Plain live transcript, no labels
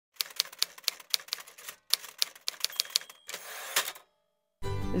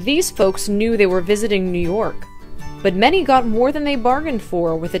These folks knew they were visiting New York, but many got more than they bargained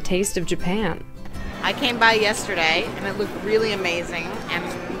for with a taste of Japan. I came by yesterday and it looked really amazing and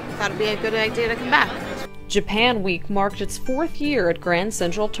thought it'd be a good idea to come back. Japan Week marked its 4th year at Grand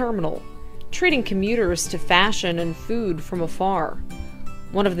Central Terminal, treating commuters to fashion and food from afar.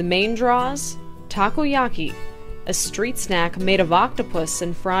 One of the main draws? Takoyaki, a street snack made of octopus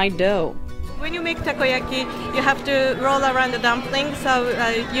and fried dough. When you make takoyaki, you have to roll around the dumpling, so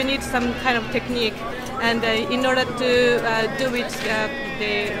you need some kind of technique. And in order to do it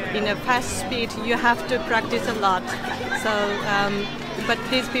in a fast speed, you have to practice a lot. So, but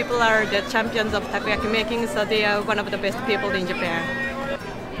these people are the champions of takoyaki making, so they are one of the best people in Japan.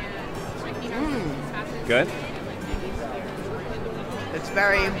 Good? It's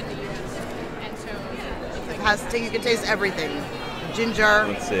very, you can taste everything. Ginger.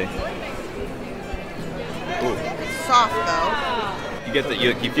 Let's see. Ooh. It's soft though. You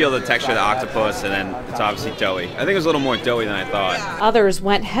get you feel the texture of the octopus, and then it's obviously doughy. I think it was a little more doughy than I thought. Yeah. Others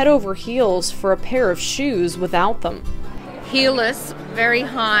went head over heels for a pair of shoes without them. Heelless, very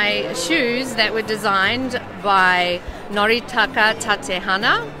high shoes that were designed by Noritaka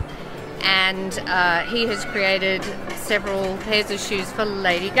Tatehana, and he has created several pairs of shoes for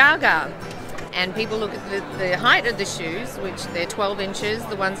Lady Gaga. And people look at the height of the shoes, which they're 12 inches,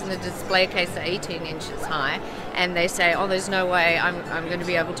 the ones in the display case are 18 inches high, and they say, oh, there's no way I'm going to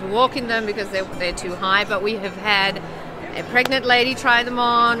be able to walk in them because they're too high. But we have had a pregnant lady try them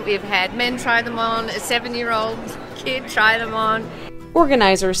on, we've had men try them on, a 7-year-old kid try them on.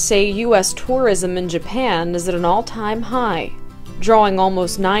 Organizers say U.S. tourism in Japan is at an all-time high, drawing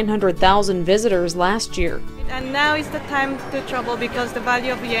almost 900,000 visitors last year. And now is the time to travel because the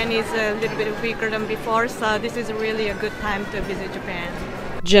value of yen is a little bit weaker than before, so this is really a good time to visit Japan.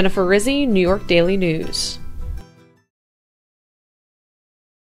 Jennifer Rizzi, New York Daily News.